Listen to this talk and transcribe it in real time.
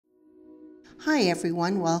Hi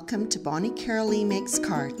everyone, welcome to Bonnie Carolee Makes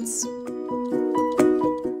Cards.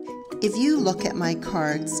 If you look at my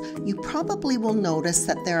cards, you probably will notice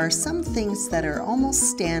that there are some things that are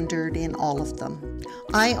almost standard in all of them.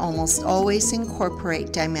 I almost always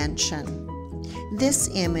incorporate dimension. This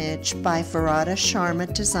image by Varada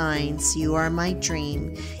Sharma Designs, You Are My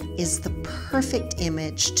Dream, is the perfect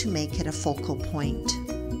image to make it a focal point.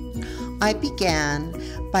 I began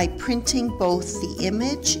by printing both the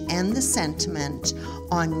image and the sentiment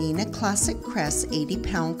on Nina Classic Crest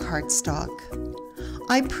 80-pound cardstock.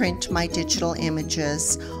 I print my digital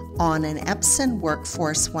images on an Epson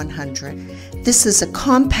Workforce 100. This is a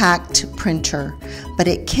compact printer, but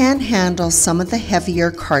it can handle some of the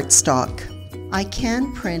heavier cardstock. I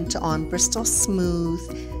can print on Bristol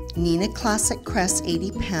Smooth, Nina Classic Crest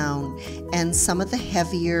 80-pound, and some of the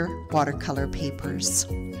heavier watercolor papers.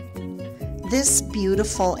 This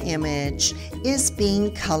beautiful image is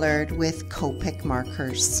being colored with Copic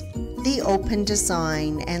markers. The open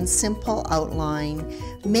design and simple outline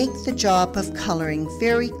make the job of coloring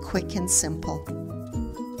very quick and simple.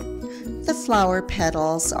 The flower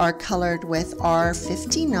petals are colored with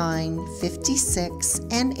R59, 56,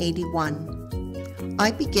 and 81. I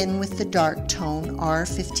begin with the dark tone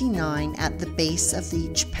R59 at the base of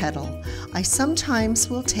each petal. I sometimes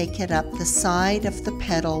will take it up the side of the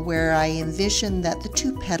petal where I envision that the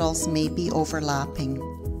two petals may be overlapping.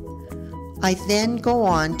 I then go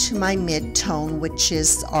on to my mid-tone, which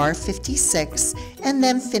is R56, and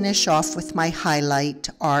then finish off with my highlight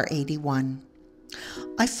R81.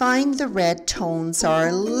 I find the red tones are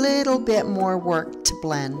a little bit more work to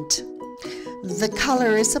blend. The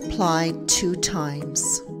color is applied 2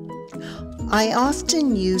 times. I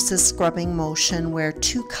often use a scrubbing motion where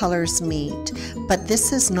 2 colors meet, but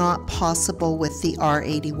this is not possible with the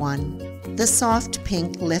R81. The soft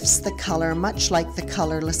pink lifts the color much like the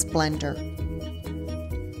colorless blender.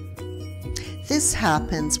 This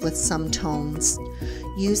happens with some tones.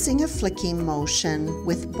 Using a flicking motion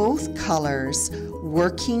with both colors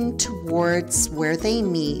working towards where they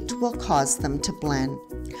meet will cause them to blend.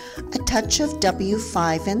 A touch of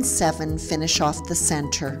W5 and 7 finish off the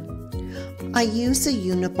center. I use a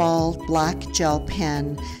Uniball black gel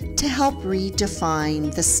pen to help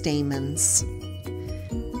redefine the stamens.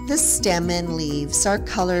 The stem and leaves are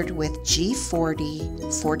colored with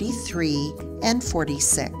G40, 43, and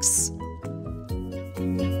 46.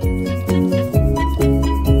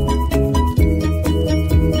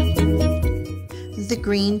 The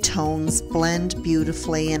green tones blend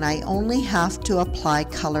beautifully and I only have to apply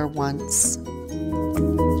color once.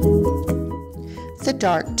 The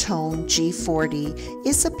dark tone G40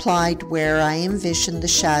 is applied where I envision the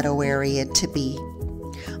shadow area to be.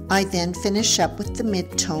 I then finish up with the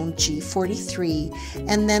mid-tone G43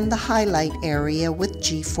 and then the highlight area with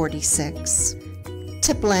G46.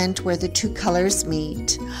 To blend where the 2 colors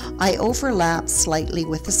meet, I overlap slightly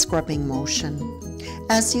with a scrubbing motion.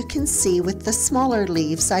 As you can see with the smaller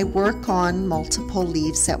leaves, I work on multiple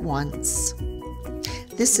leaves at once.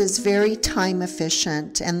 This is very time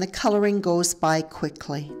efficient and the coloring goes by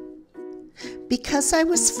quickly. Because I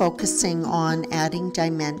was focusing on adding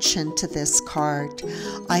dimension to this card,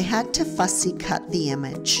 I had to fussy cut the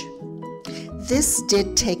image. This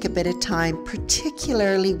did take a bit of time,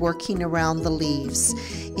 particularly working around the leaves.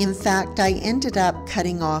 In fact, I ended up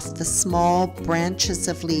cutting off the small branches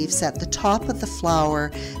of leaves at the top of the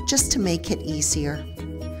flower just to make it easier.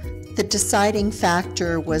 The deciding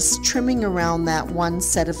factor was trimming around that one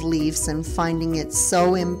set of leaves and finding it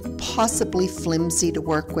so impossibly flimsy to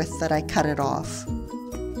work with that I cut it off.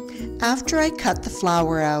 After I cut the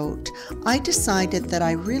flower out, I decided that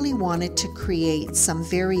I really wanted to create some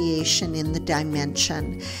variation in the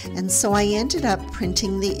dimension, and so I ended up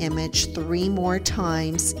printing the image 3 more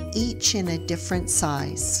times, each in a different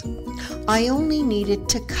size. I only needed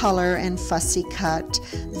to color and fussy cut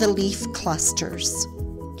the leaf clusters.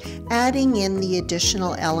 Adding in the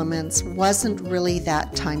additional elements wasn't really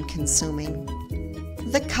that time consuming.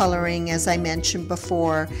 The coloring, as I mentioned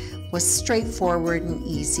before, was straightforward and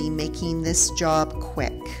easy, making this job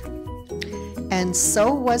quick. And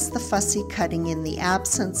so was the fussy cutting in the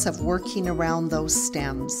absence of working around those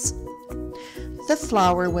stems. The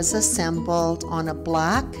flower was assembled on a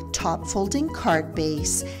black top folding card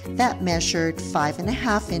base that measured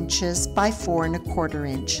 5.5 inches by 4.25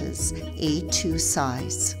 inches, A2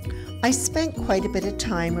 size. I spent quite a bit of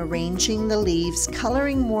time arranging the leaves,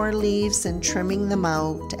 coloring more leaves and trimming them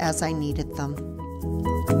out as I needed them.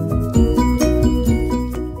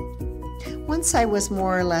 Once I was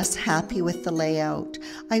more or less happy with the layout,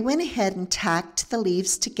 I went ahead and tacked the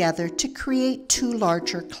leaves together to create 2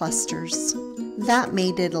 larger clusters. That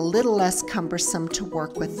made it a little less cumbersome to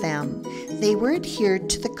work with them. They were adhered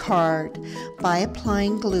to the card by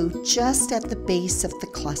applying glue just at the base of the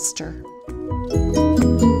cluster.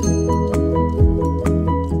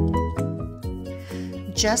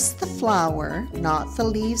 Just the flower, not the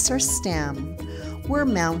leaves or stem, were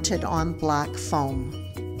mounted on black foam.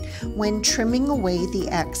 When trimming away the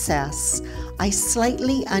excess, I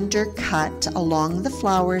slightly undercut along the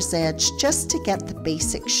flower's edge just to get the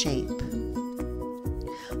basic shape.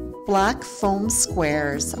 Black foam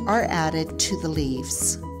squares are added to the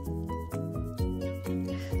leaves.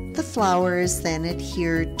 The flower is then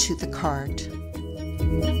adhered to the card.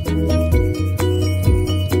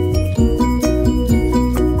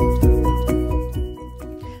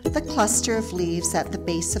 The cluster of leaves at the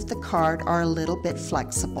base of the card are a little bit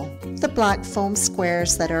flexible. The black foam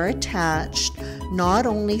squares that are attached not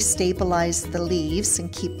only stabilize the leaves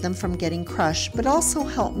and keep them from getting crushed, but also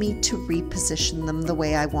help me to reposition them the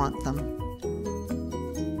way I want them.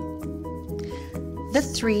 The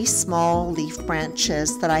 3 small leaf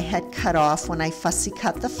branches that I had cut off when I fussy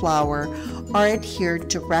cut the flower are adhered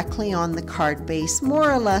directly on the card base,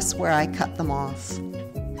 more or less where I cut them off.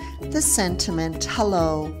 The sentiment,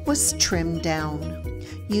 "Hello," was trimmed down.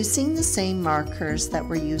 Using the same markers that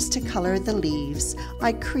were used to color the leaves,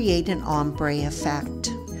 I create an ombre effect.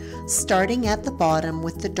 Starting at the bottom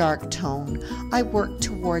with the dark tone, I work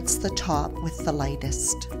towards the top with the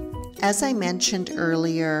lightest. As I mentioned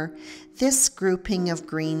earlier, this grouping of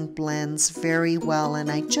green blends very well, and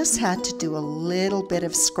I just had to do a little bit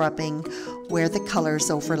of scrubbing where the colors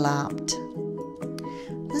overlapped.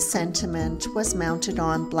 The sentiment was mounted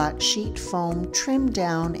on black sheet foam, trimmed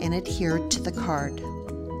down and adhered to the card.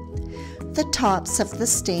 The tops of the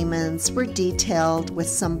stamens were detailed with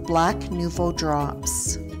some black Nouveau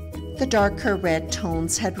drops. The darker red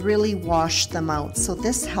tones had really washed them out, so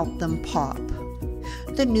this helped them pop.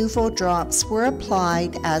 The Nouveau drops were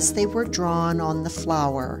applied as they were drawn on the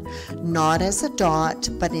flower, not as a dot,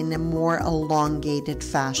 but in a more elongated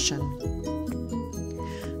fashion.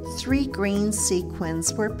 3 green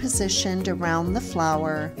sequins were positioned around the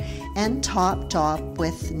flower and topped off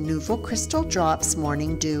with Nouveau Crystal Drops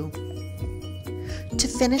Morning Dew. To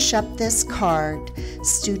finish up this card,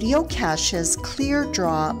 Studio Cash's clear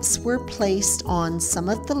drops were placed on some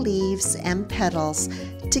of the leaves and petals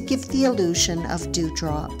to give the illusion of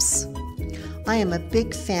dewdrops. I am a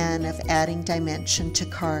big fan of adding dimension to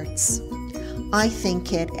cards. I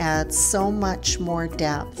think it adds so much more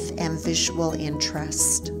depth and visual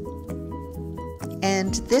interest.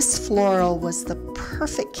 And this floral was the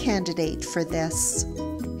perfect candidate for this.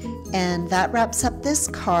 And that wraps up this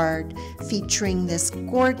card featuring this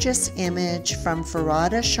gorgeous image from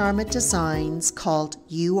Varada Sharma Designs called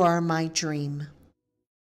You Are My Dream.